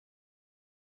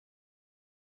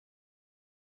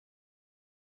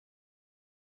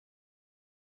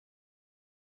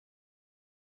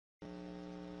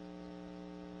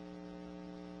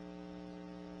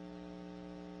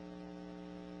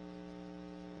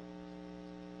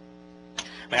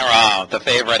The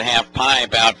favorite half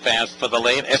pipe out fast for the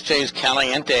lead. SJ's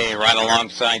Caliente right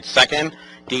alongside second.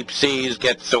 Deep Seas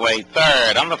gets away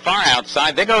third. On the far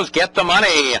outside, there goes Get the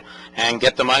Money. And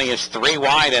Get the Money is 3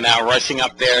 wide and now rushing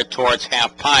up there towards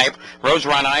half pipe. Rose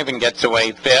Run Ivan gets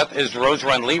away fifth as Rose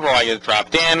Run Leroy is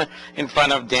dropped in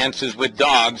front of Dances with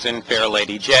Dogs and Fair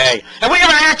Lady J. And we have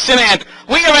an accident!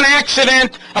 We have an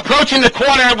accident approaching the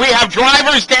corner. We have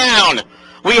drivers down.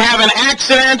 We have an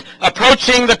accident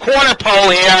approaching the corner pole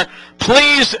here.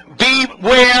 Please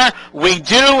beware. We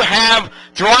do have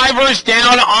drivers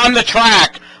down on the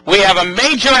track. We have a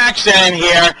major accident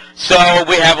here, so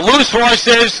we have loose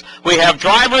horses. We have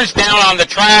drivers down on the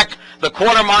track. The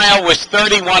quarter mile was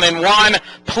 31-1.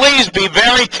 Please be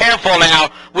very careful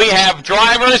now. We have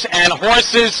drivers and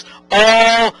horses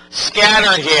all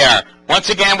scattered here. Once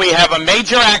again, we have a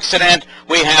major accident.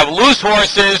 We have loose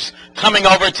horses coming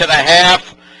over to the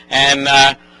half, and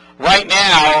right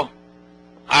now,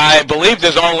 I believe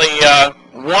there's only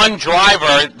one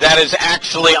driver that is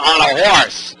actually on a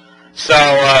horse.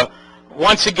 So,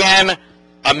 once again,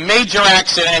 a major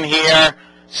accident here.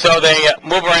 So they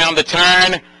move around the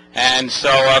turn, and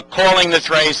so calling this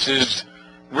race is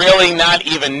really not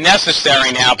even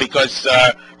necessary now because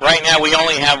right now we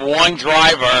only have one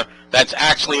driver that's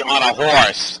actually on a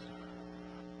horse.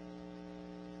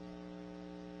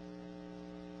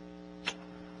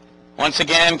 Once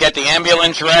again, get the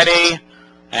ambulance ready,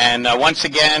 and once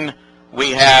again,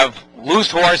 we have loose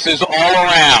horses all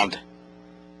around.